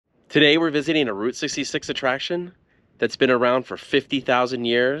Today we're visiting a Route 66 attraction that's been around for 50,000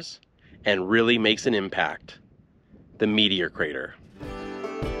 years and really makes an impact. The Meteor Crater.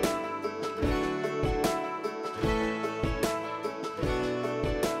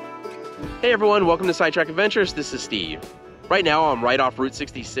 Hey everyone, welcome to Sidetrack Adventures. This is Steve. Right now I'm right off Route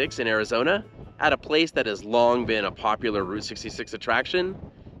 66 in Arizona at a place that has long been a popular Route 66 attraction,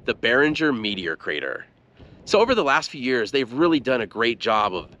 the Barringer Meteor Crater. So over the last few years, they've really done a great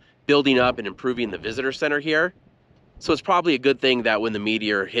job of building up and improving the visitor center here. So it's probably a good thing that when the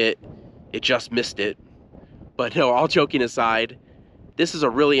meteor hit, it just missed it. But no, all joking aside, this is a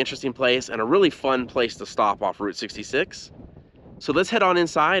really interesting place and a really fun place to stop off Route 66. So let's head on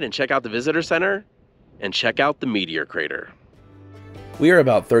inside and check out the visitor center and check out the Meteor Crater. We are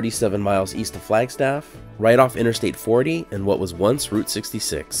about 37 miles east of Flagstaff, right off Interstate 40 and what was once Route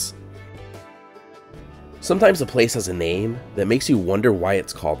 66. Sometimes a place has a name that makes you wonder why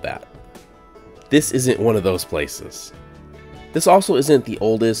it's called that. This isn't one of those places. This also isn't the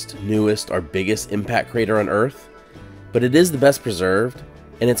oldest, newest, or biggest impact crater on Earth, but it is the best preserved,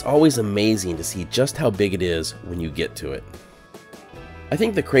 and it's always amazing to see just how big it is when you get to it. I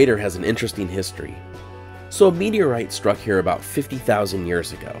think the crater has an interesting history. So a meteorite struck here about 50,000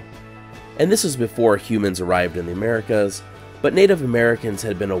 years ago, and this is before humans arrived in the Americas, but Native Americans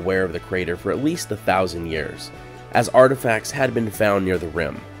had been aware of the crater for at least 1,000 years, as artifacts had been found near the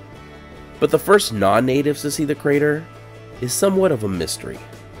rim. But the first non-natives to see the crater is somewhat of a mystery.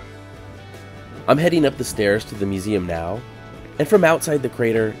 I'm heading up the stairs to the museum now, and from outside the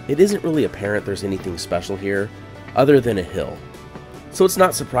crater, it isn't really apparent there's anything special here other than a hill. So it's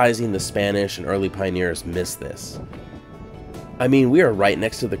not surprising the Spanish and early pioneers missed this. I mean, we are right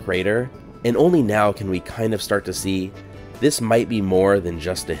next to the crater, and only now can we kind of start to see this might be more than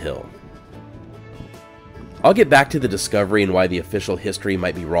just a hill. I'll get back to the discovery and why the official history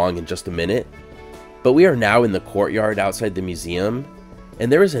might be wrong in just a minute, but we are now in the courtyard outside the museum,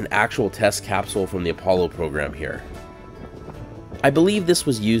 and there is an actual test capsule from the Apollo program here. I believe this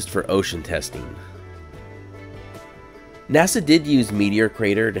was used for ocean testing. NASA did use Meteor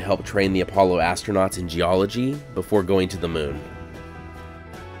Crater to help train the Apollo astronauts in geology before going to the moon.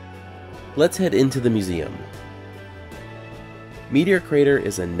 Let's head into the museum. Meteor Crater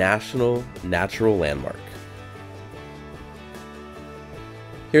is a national natural landmark.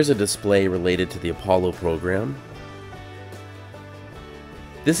 Here's a display related to the Apollo program.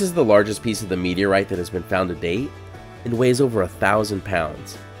 This is the largest piece of the meteorite that has been found to date and weighs over 1,000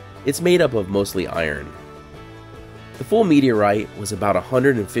 pounds. It's made up of mostly iron. The full meteorite was about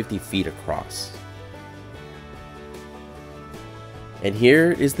 150 feet across. And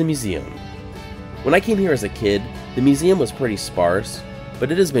here is the museum. When I came here as a kid, the museum was pretty sparse,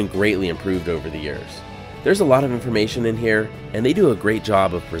 but it has been greatly improved over the years. There's a lot of information in here, and they do a great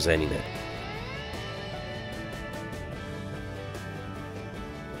job of presenting it.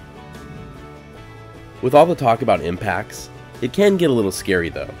 With all the talk about impacts, it can get a little scary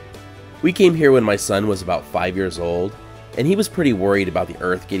though. We came here when my son was about 5 years old, and he was pretty worried about the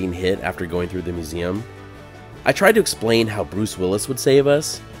Earth getting hit after going through the museum. I tried to explain how Bruce Willis would save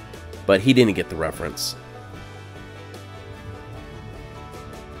us, but he didn't get the reference.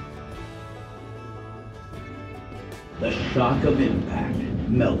 The shock of impact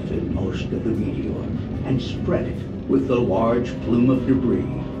melted most of the meteor and spread it with the large plume of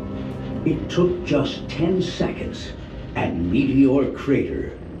debris. It took just 10 seconds and Meteor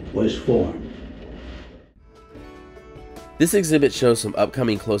Crater was formed. This exhibit shows some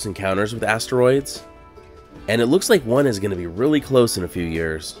upcoming close encounters with asteroids, and it looks like one is going to be really close in a few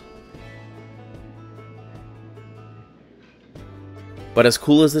years. But as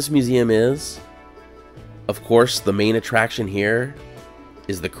cool as this museum is, of course, the main attraction here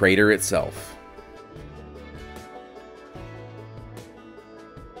is the crater itself.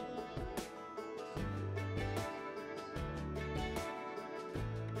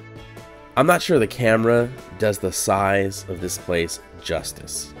 I'm not sure the camera does the size of this place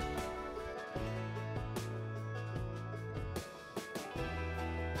justice.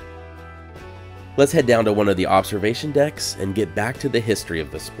 Let's head down to one of the observation decks and get back to the history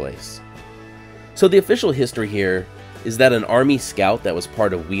of this place. So the official history here is that an Army scout that was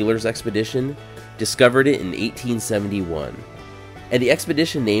part of Wheeler's expedition discovered it in 1871, and the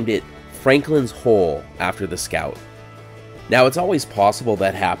expedition named it Franklin's Hole after the scout. Now it's always possible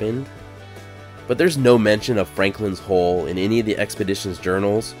that happened, but there's no mention of Franklin's Hole in any of the expedition's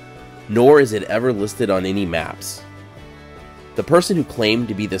journals, nor is it ever listed on any maps. The person who claimed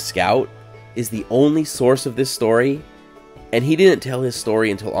to be the scout is the only source of this story, and he didn't tell his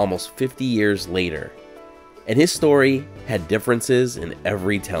story until almost 50 years later. and his story had differences in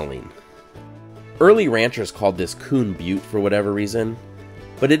every telling. Early ranchers called this Coon Butte for whatever reason,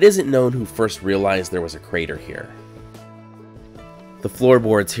 but it isn't known who first realized there was a crater here. The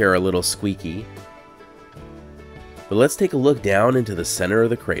floorboards here are a little squeaky, but let's take a look down into the center of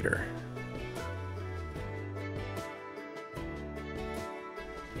the crater.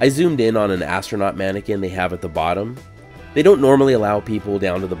 I zoomed in on an astronaut mannequin they have at the bottom. They don't normally allow people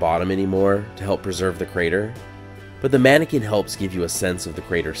down to the bottom anymore to help preserve the crater, but the mannequin helps give you a sense of the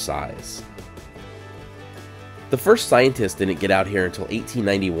crater's size. The first scientists didn't get out here until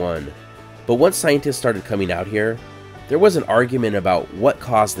 1891, but once scientists started coming out here, there was an argument about what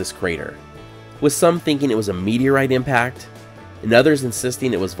caused this crater, with some thinking it was a meteorite impact, and others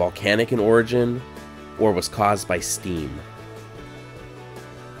insisting it was volcanic in origin, or was caused by steam.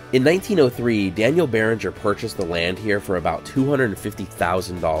 In 1903, Daniel Barringer purchased the land here for about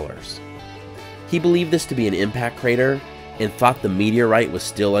 $250,000. He believed this to be an impact crater and thought the meteorite was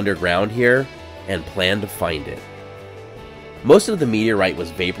still underground here and planned to find it. Most of the meteorite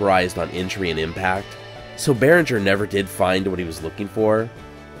was vaporized on entry and impact, so Barringer never did find what he was looking for,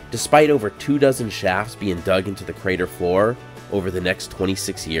 despite over 24 shafts being dug into the crater floor over the next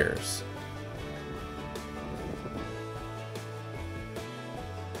 26 years.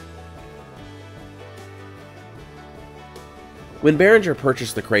 When Barringer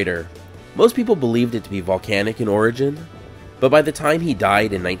purchased the crater, most people believed it to be volcanic in origin, but by the time he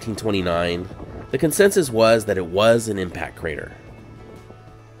died in 1929, the consensus was that it was an impact crater.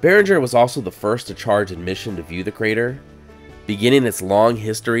 Barringer was also the first to charge admission to view the crater, beginning its long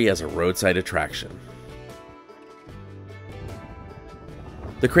history as a roadside attraction.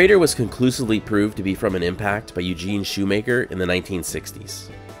 The crater was conclusively proved to be from an impact by Eugene Shoemaker in the 1960s.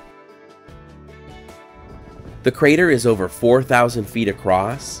 The crater is over 4,000 feet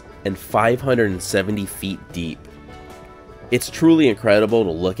across and 570 feet deep. It's truly incredible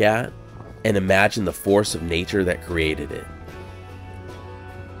to look at and imagine the force of nature that created it.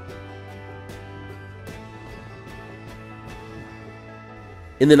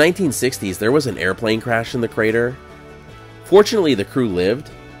 In the 1960s, there was an airplane crash in the crater. Fortunately, the crew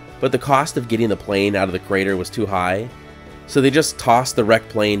lived, but the cost of getting the plane out of the crater was too high, so they just tossed the wrecked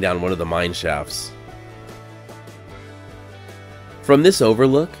plane down one of the mine shafts. From this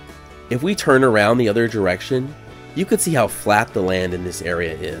overlook, if we turn around the other direction, you could see how flat the land in this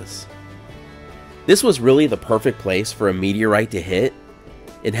area is. This was really the perfect place for a meteorite to hit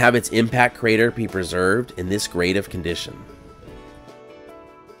and have its impact crater be preserved in this grade of condition.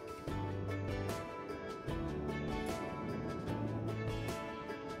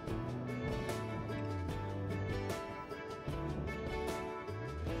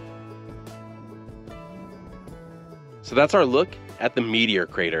 So that's our look at the Meteor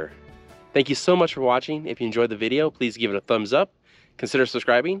Crater. Thank you so much for watching. If you enjoyed the video, please give it a thumbs up, consider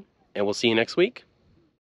subscribing, and we'll see you next week.